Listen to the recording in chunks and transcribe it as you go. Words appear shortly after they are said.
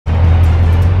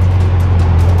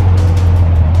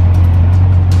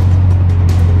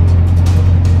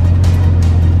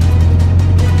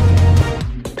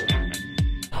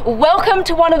Welcome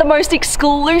to one of the most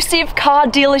exclusive car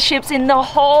dealerships in the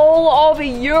whole of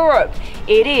Europe.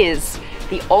 It is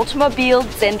the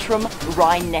Automobilzentrum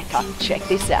Rhein-Neckar. Check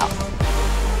this out.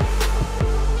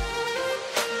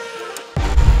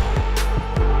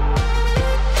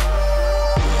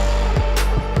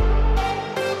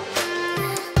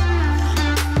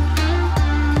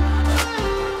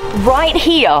 Right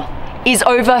here is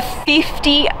over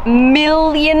 $50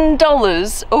 million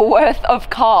worth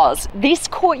of cars. This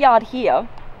courtyard here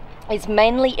is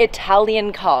mainly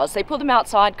Italian cars. They put them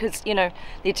outside because, you know,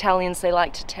 the Italians, they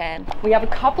like to tan. We have a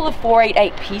couple of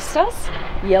 488 Pistas,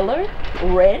 yellow,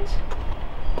 red.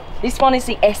 This one is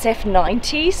the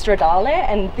SF90 Stradale,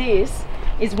 and this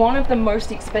is one of the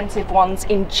most expensive ones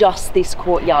in just this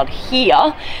courtyard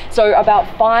here. So about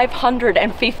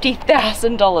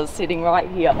 $550,000 sitting right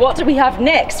here. What do we have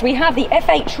next? We have the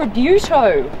F8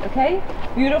 Tributo, okay?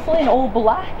 Beautiful in all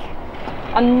black.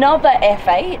 Another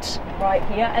F8 right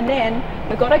here. And then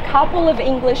we've got a couple of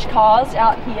English cars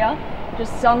out here,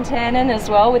 just suntanning as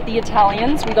well with the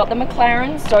Italians. We got the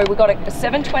McLarens, so we got a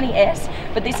 720S,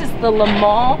 but this is the Le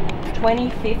Mans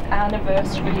 25th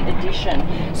anniversary edition.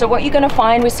 So what you're going to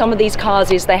find with some of these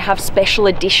cars is they have special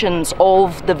editions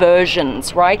of the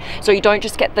versions, right? So you don't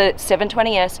just get the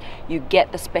 720S, you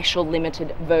get the special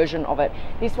limited version of it.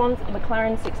 This one's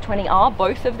McLaren 620R,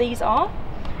 both of these are.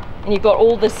 And you've got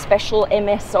all the special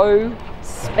MSO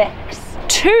specs.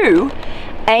 Two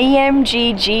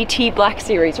AMG GT Black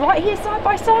Series right here side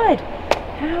by side.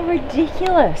 How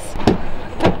ridiculous.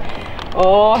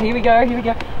 Oh, here we go, here we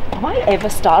go. Have I ever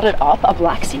started up a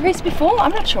Black Series before?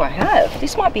 I'm not sure I have.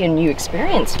 This might be a new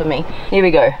experience for me. Here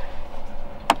we go.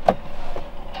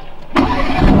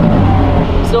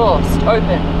 Exhaust,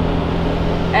 open.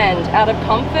 And out of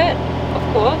comfort, of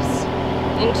course,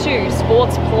 into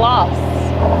Sports Plus.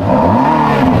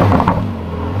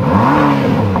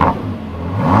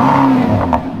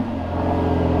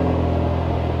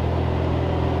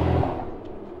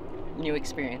 New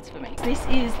experience for me. This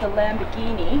is the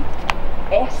Lamborghini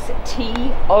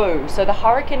STO, so the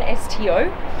Hurricane STO.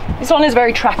 This one is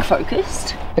very track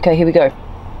focused. Okay, here we go.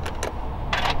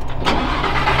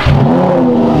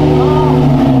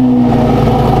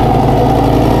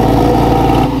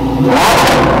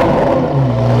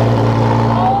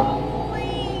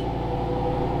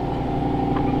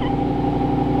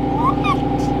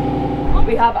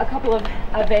 We have a couple of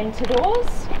Aventadors,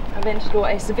 Aventador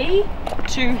SV,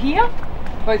 two here,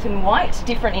 both in white,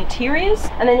 different interiors.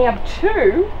 And then you have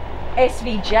two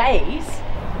SVJs.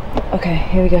 Okay,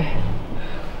 here we go.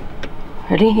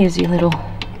 Ready? Here's your little...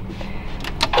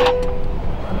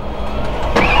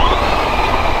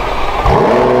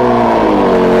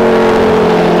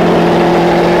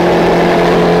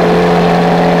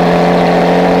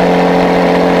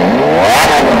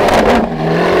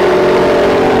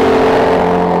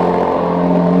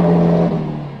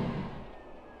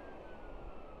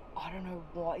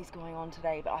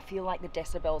 today, but I feel like the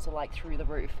decibels are like through the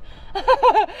roof.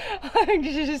 I'm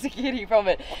just kidding from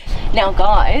it. Now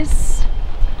guys,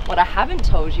 what I haven't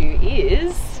told you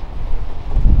is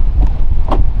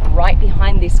right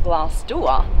behind this glass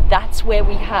door, that's where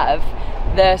we have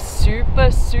the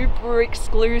super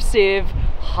exclusive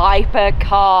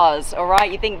hypercars. All right,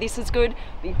 you think this is good?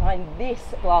 Behind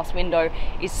this glass window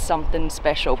is something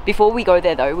special. Before we go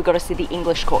there though, we've got to see the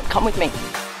English court. Come with me.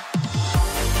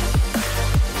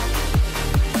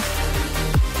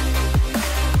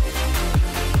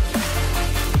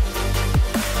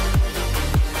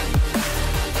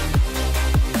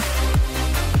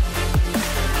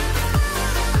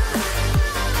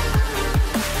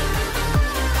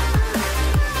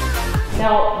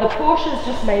 Now, the Porsche's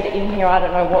just made it in here. I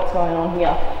don't know what's going on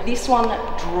here. This one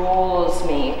draws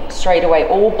me straight away,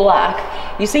 all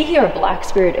black. You see here a black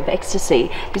Spirit of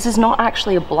Ecstasy. This is not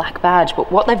actually a black badge,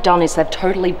 but what they've done is they've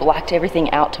totally blacked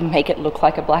everything out to make it look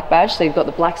like a black badge. So you've got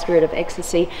the black Spirit of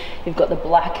Ecstasy, you've got the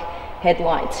black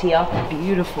headlights here.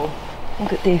 Beautiful.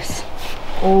 Look at this,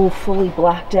 all fully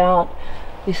blacked out.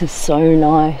 This is so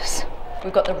nice.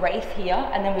 We've got the Wraith here,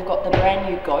 and then we've got the brand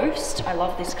new Ghost. I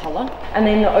love this color. And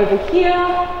then over here,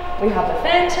 we have the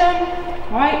Phantom,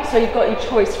 right? So you've got your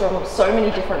choice from so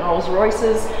many different Rolls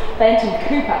Royces. Phantom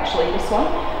Coupe, actually, this one.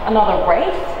 Another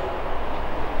Wraith.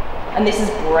 And this is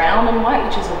brown and white,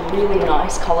 which is a really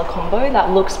nice color combo. That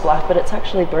looks black, but it's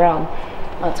actually brown.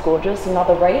 That's gorgeous.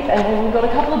 Another Wraith. And then we've got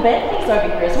a couple of Bentleys over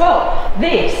here as well.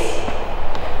 This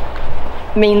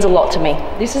means a lot to me.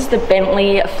 This is the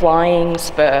Bentley Flying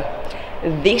Spur.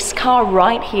 This car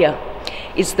right here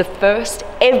is the first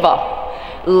ever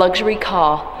luxury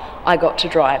car I got to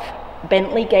drive.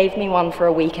 Bentley gave me one for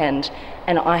a weekend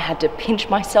and I had to pinch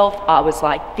myself. I was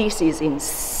like, this is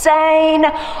insane.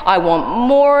 I want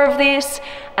more of this.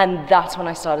 And that's when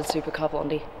I started Supercar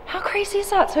Blondie. How crazy is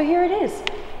that? So here it is,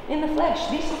 in the flesh.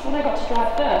 This is what I got to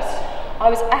drive first. I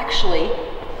was actually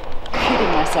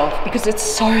kidding myself because it's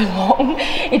so long,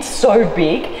 it's so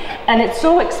big, and it's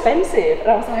so expensive. And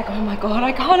I was like, oh my God,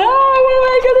 I can't, oh, what am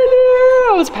I gonna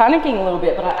do? I was panicking a little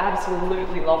bit, but I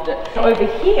absolutely loved it. Over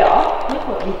here, look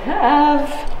what we have.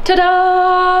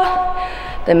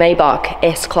 Ta-da! The Maybach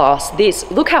S-Class. This,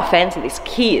 look how fancy this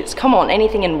key is. Come on,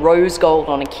 anything in rose gold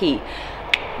on a key,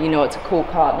 you know it's a cool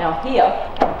car. Now here,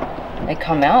 they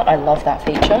come out, I love that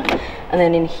feature. And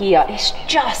then in here, it's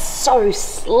just so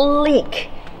sleek,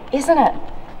 isn't it?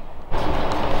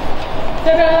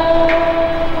 Ta-da!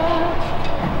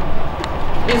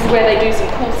 This is where they do some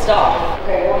cool stuff.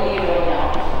 Okay, what are you doing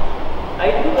now?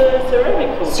 I do the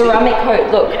ceramic coat. Ceramic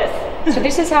coat, look. Yes. So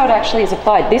this is how it actually is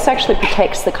applied. This actually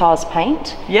protects the car's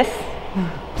paint. Yes.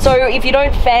 So if you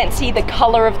don't fancy the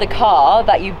color of the car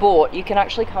that you bought, you can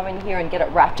actually come in here and get it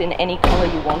wrapped in any color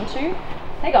you want to.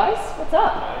 Hey guys, what's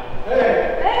up?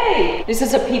 Hey! Hey! This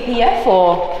is a PPF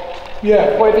or?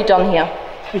 Yeah. What have you done here?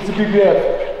 It's a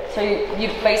PPF. So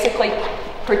you've basically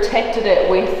protected it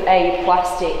with a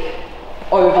plastic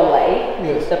overlay,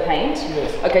 yes. The paint.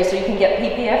 Yes. Okay, so you can get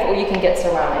PPF or you can get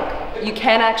ceramic. You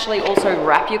can actually also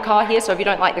wrap your car here, so if you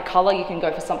don't like the color, you can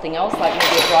go for something else, like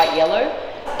maybe a bright yellow.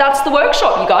 That's the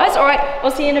workshop, you guys. All right,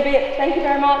 I'll see you in a bit. Thank you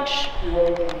very much.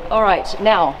 All right,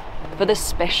 now for the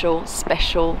special,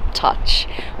 special touch.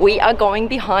 We are going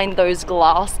behind those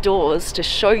glass doors to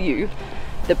show you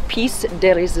the piece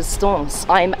de resistance.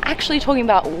 I'm actually talking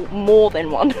about more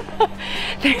than one.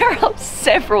 There are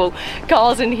several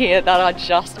cars in here that are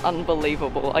just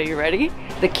unbelievable. Are you ready?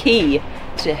 The key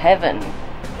to heaven.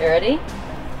 You ready?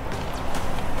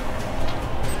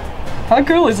 How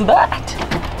cool is that?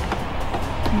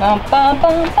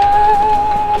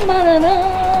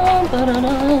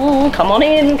 Come on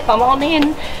in, come on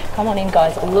in. Come on in,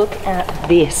 guys. Look at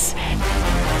this.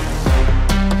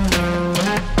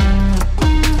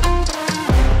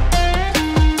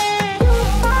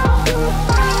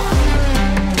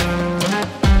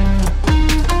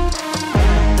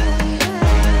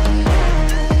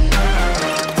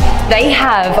 They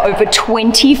have over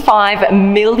 $25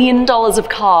 million of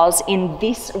cars in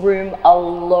this room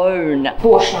alone.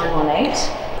 Porsche 918,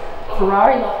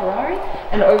 Ferrari LaFerrari,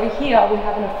 and over here we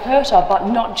have an Aperta, but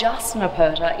not just an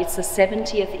Aperta, it's the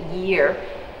 70th year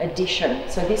edition.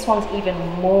 So this one's even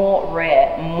more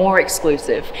rare, more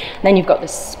exclusive. And then you've got the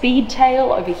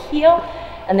Speedtail over here,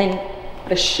 and then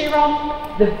the Chiron,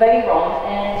 the Veyron,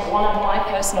 and one of my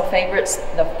personal favorites,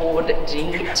 the Ford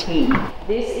GT.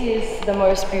 This is the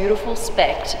most beautiful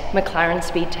spec McLaren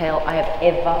Speedtail I have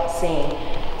ever seen.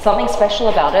 Something special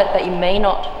about it that you may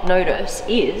not notice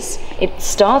is it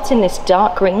starts in this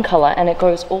dark green color and it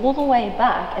goes all the way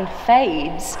back and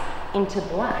fades into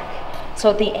black.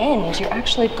 So at the end, you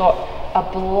actually got a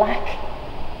black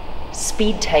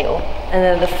Speedtail, and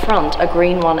then the front a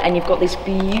green one, and you've got this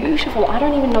beautiful, I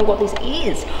don't even know what this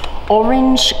is,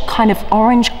 orange, kind of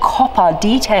orange copper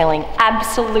detailing.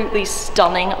 Absolutely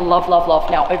stunning. Love, love, love.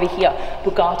 Now over here,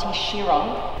 Bugatti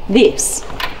Chiron. This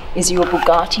is your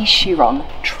Bugatti Chiron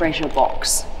treasure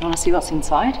box. You want to see what's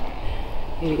inside?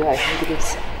 Here we go. Look at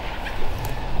this.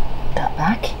 That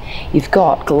back. You've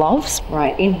got gloves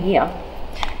right in here.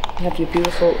 You have your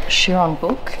beautiful Chiron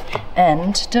book,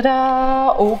 and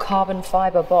ta-da, all carbon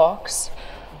fiber box.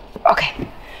 Okay,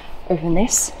 open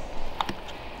this.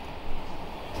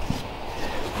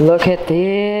 Look at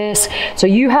this. So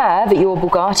you have your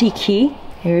Bugatti key.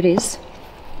 Here it is.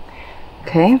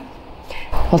 Okay.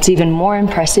 What's even more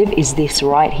impressive is this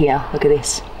right here. Look at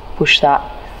this. Push that.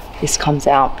 This comes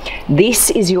out.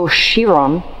 This is your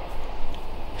Chiron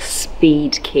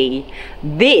speed key.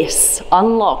 This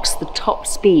unlocks the top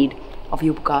speed of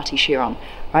your Bugatti Chiron.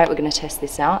 Right, we're going to test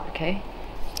this out. Okay.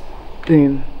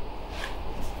 Boom.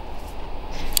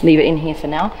 Leave it in here for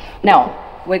now. Now,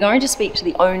 we're going to speak to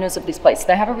the owners of this place.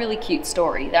 They have a really cute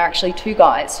story. They're actually two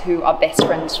guys who are best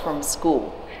friends from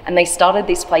school. And they started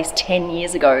this place 10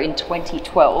 years ago in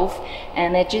 2012.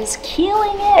 And they're just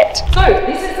killing it. So,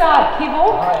 this is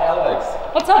Kibble. Hi, Alex.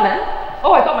 What's up, man?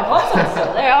 Oh, I got my glasses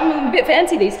still there. I'm a bit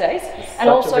fancy these days. And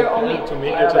also Omid. To meet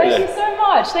you today. Thank you so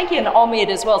much. Thank you, and Omid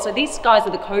as well. So these guys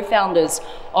are the co-founders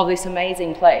of this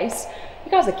amazing place. You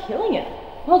guys are killing it.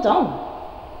 Well done.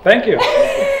 Thank you.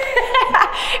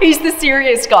 He's the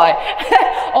serious guy.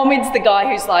 Omid's the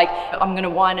guy who's like, I'm gonna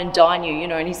wine and dine you, you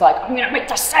know, and he's like, I'm gonna make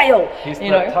the sale. He's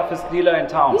you the know? toughest dealer in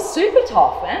town. He's super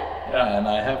tough, man. Yeah, and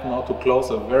I have now to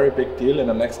close a very big deal in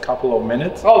the next couple of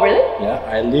minutes. Oh, really? Yeah,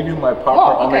 I leave you my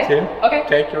partner Omid here. Okay.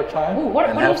 Take your time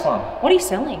and have fun. What are you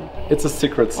selling? It's a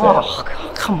secret sale. Oh,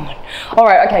 God, come on. All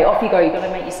right, okay, off you go. You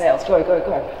gotta make your sales. Go.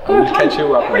 We'll catch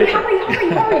you up later. Hurry.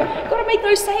 Gotta make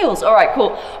those sales. All right,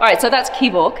 cool. All right, so that's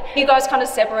Kivok. You guys kind of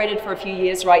separated for a few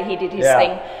years, right? He did his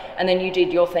thing, and then you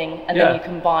did your thing, and then you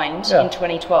combined in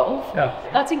 2012. Yeah.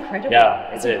 That's incredible.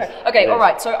 Yeah, it's it is. Okay, It all is.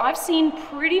 right, so I've seen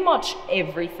pretty much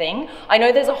everything. I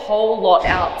know there's a whole lot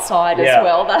outside as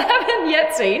well that I haven't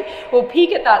yet seen. We'll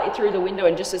peek at that through the window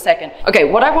in just a second. Okay,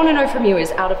 what I want to know from you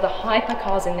is, out of the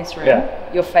hypercars in this room,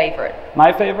 your favorite?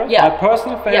 My favorite? Yeah. My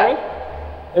personal favorite?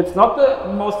 It's not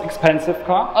the most expensive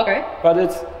car. Okay. But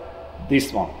it's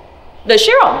this one. The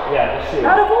Chiron? Yeah, the Chiron.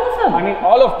 Out of all of them? I mean,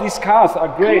 all of these cars are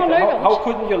great. Come on over. How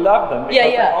couldn't you love them?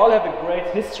 Because they all have a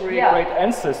great history, great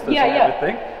ancestors and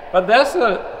everything. But there's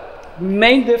a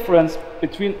main difference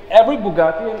between every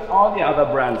Bugatti and all the other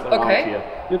brands around here.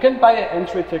 You can buy an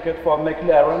entry ticket for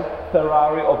McLaren,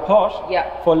 Ferrari or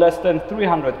Porsche for less than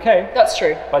 300k. That's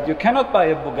true. But you cannot buy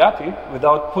a Bugatti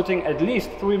without putting at least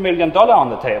 $3 million on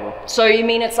the table. So you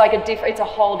mean it's like it's a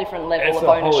whole different level of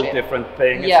ownership? It's a whole different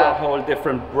thing. It's a whole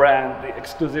different brand, the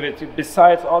exclusivity.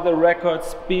 Besides all the records,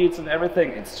 speeds and everything,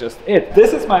 it's just it.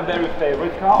 This is my very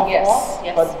favorite car of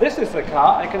all. But this is a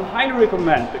car I can highly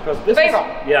recommend because this is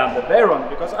the Veyron,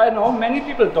 because I know many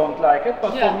people don't like it,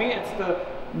 but for me it's the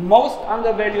most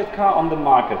undervalued car on the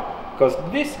market, because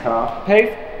this car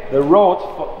paved the road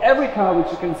for every car which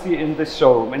you can see in this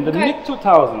showroom. In the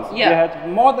mid-2000s, we had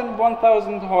more than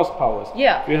 1,000 horsepower.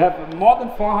 We have more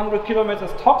than 400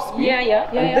 kilometers top speed.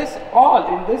 And this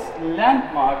all in this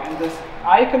landmark, in this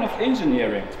icon of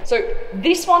engineering. So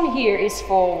this one here is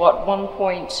for what,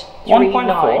 1.39?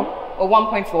 1.4. Or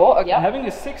 1.4, Having a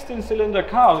 16-cylinder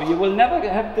car, you will never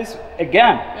have this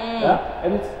again.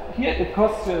 And it's, here it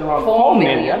costs around 4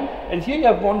 million, and here you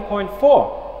have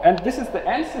 1.4. And this is the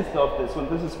ancestor of this one.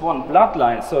 This is one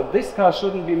bloodline. So this car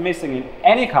shouldn't be missing in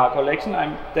any car collection.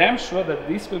 I'm damn sure that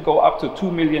these will go up to 2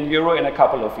 million euro in a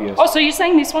couple of years. Oh, so you're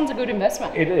saying this one's a good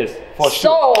investment? It is, for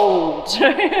sure. Sold!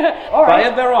 All right. Buy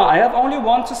a Veyron. I have only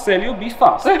one to sell you. Be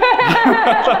fast.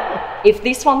 If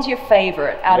this one's your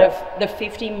favorite out of the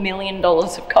 $50 million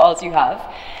of cars you have,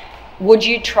 would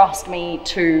you trust me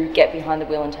to get behind the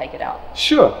wheel and take it out?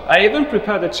 Sure. I even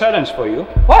prepared a challenge for you.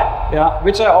 What? Yeah,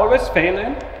 which I always fail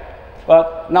in.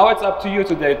 But now it's up to you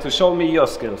today to show me your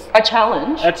skills. A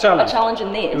challenge? A challenge. A challenge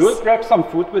in this? We will grab some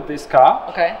food with this car.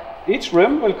 Okay. Each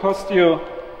rim will cost you,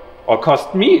 or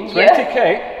cost me,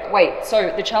 20k. Wait,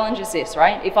 so the challenge is this,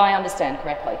 right? If I understand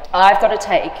correctly. I've got to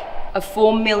take a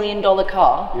 $4 million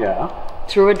car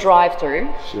through a drive-through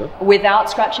without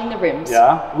scratching the rims.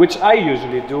 Yeah, which I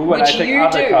usually do when I take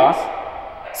other cars.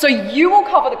 So you will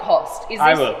cover the cost, is this?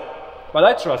 I will, but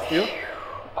I trust you.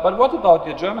 But what about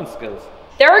your German skills?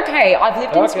 They're okay. I've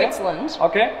lived in Switzerland.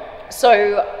 Okay.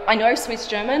 So I know Swiss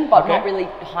German, but not really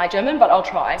high German, but I'll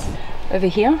try. Over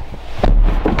here.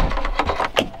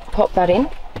 Pop that in.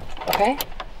 Okay.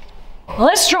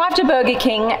 Let's drive to Burger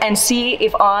King and see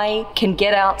if I can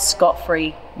get out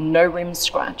scot-free, no rims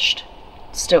scratched.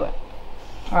 Let's do it.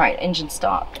 All right, engine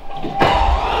start.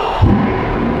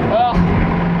 Oh,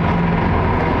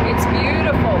 it's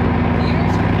beautiful.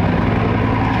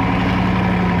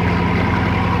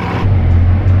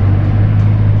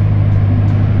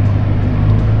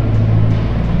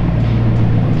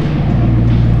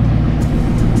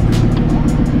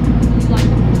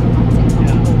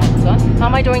 How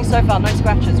am I doing so far? No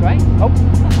scratches, right? Nope.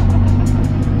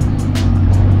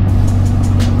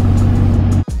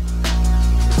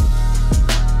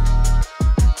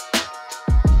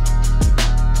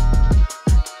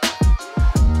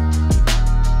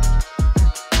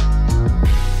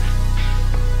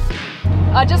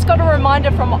 I just got a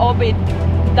reminder from Omid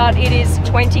that it is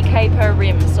 20k per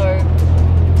rim, so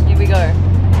here we go.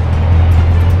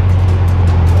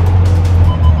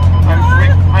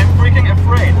 I'm freaking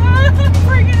afraid. I'm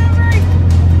freaking afraid.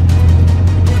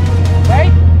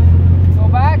 Wait. Go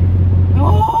back.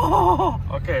 Oh.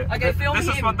 Okay. Okay, film this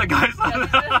him. is what the guys are.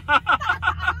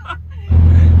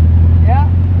 Yeah.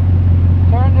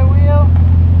 Turn the wheel.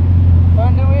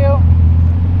 Turn the wheel.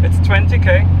 It's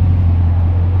 20k.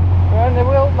 Turn the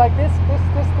wheel like this.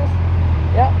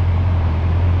 Yeah.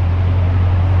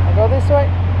 I go this way.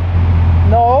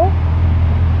 No.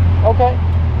 Okay.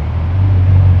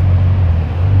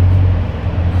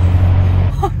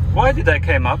 Why did I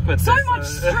came up with So this? much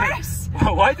stress!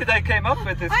 Why did I came up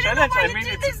with this challenge? I mean,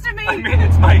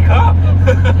 it's my car.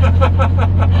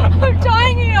 I'm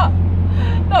dying here.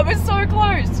 That was so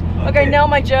close. Okay, now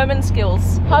my German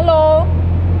skills. Hallo,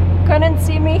 können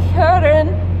Sie mich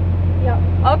hören? Ja.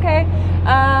 Okay.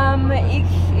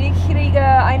 Ich kriege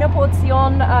eine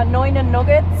Portion 9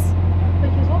 Nuggets.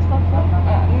 Welche Sauce davon?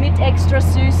 Mit extra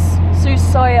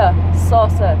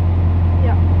Süß-Säuer-Sauce. Ja.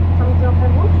 Haben Sie noch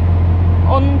keinen Wunsch?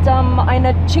 Und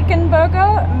eine Chicken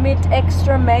Burger mit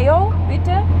extra Mayo,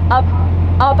 bitte.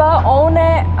 Aber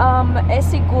ohne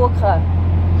Essiggurke.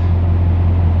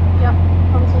 Ja.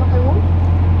 Haben Sie noch einen Wunsch?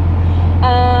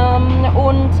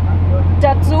 Und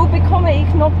dazu bekomme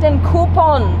ich noch den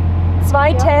Coupon.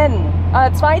 2,10.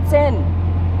 2,10.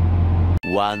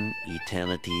 One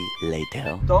eternity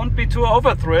later. Don't be too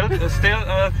over-thrilled. Still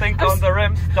think on the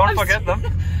rims. Don't forget them.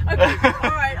 Okay,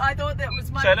 alright, I thought that was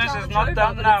my challenge is not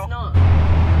done now. Not.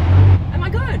 Am I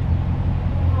good?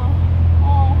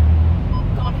 Oh,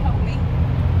 God help me.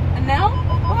 And now?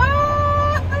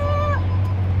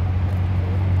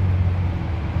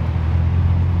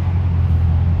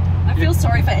 I feel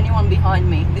sorry for anyone behind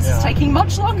me. This is taking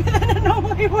much longer than it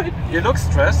normally would. You look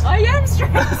stressed. I am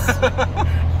stressed.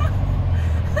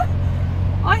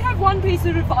 I have one piece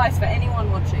of advice for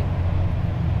anyone watching.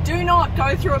 Do not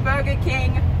go through a Burger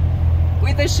King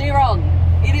with a Chiron.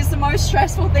 It is the most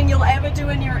stressful thing you'll ever do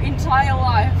in your entire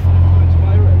life.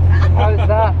 How's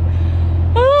that?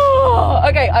 Oh,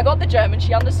 okay, I got the German,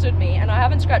 she understood me, and I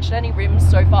haven't scratched any rims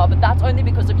so far, but that's only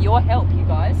because of your help, you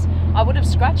guys. I would have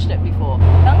scratched it before.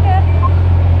 Danke.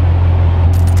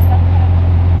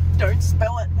 Don't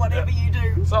spell it, whatever you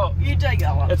do. So, you take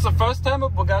that one. It's the first time a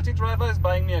Bugatti driver is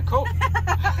buying me a Coke.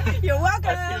 You're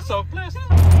welcome. I feel so blessed.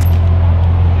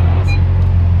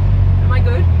 Am I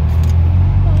good?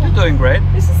 You're doing great.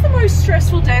 This is the most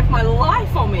stressful day of my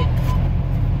life, Omid.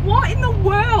 What in the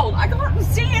world? I can't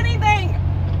see anything.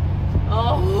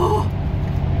 Oh.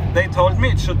 They told me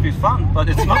it should be fun, but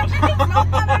it's not. It's not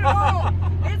fun at all.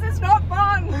 This is not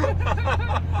fun.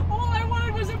 All I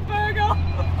wanted was a burger.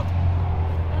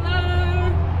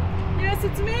 Hello. Yes,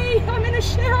 it's me. I'm in a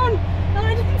Chiron, and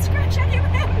I didn't scratch any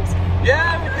rims.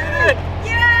 Yeah, we did it.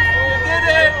 Yeah. We did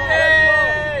it.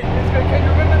 Yay. Let's go. Can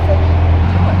you remember for me?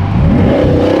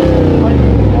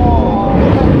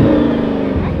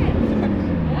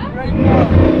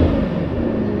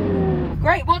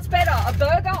 Great, what's better, a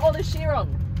burger or the Chiron?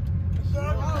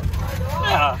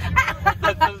 Yeah.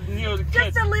 That's a new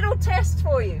kid. Just a little test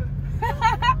for you.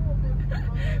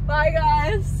 Bye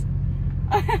guys.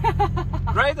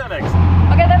 Great, Alex.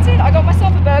 Okay, that's it. I got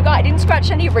myself a burger. I didn't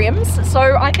scratch any rims,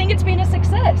 so I think it's been a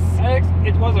success. Alex,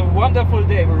 it was a wonderful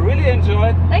day. We really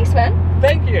enjoyed. Thanks, man.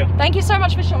 Thank you. Thank you so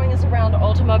much for showing us around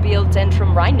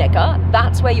Automobilzentrum Rhein-Neckar.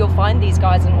 That's where you'll find these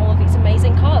guys and all of these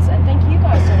amazing cars. And thank you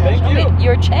guys so much. Thank you. Omid,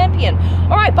 you're a champion.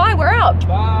 All right, bye. We're out.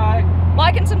 Bye.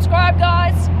 Like and subscribe,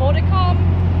 guys. More to come.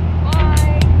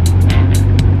 Bye.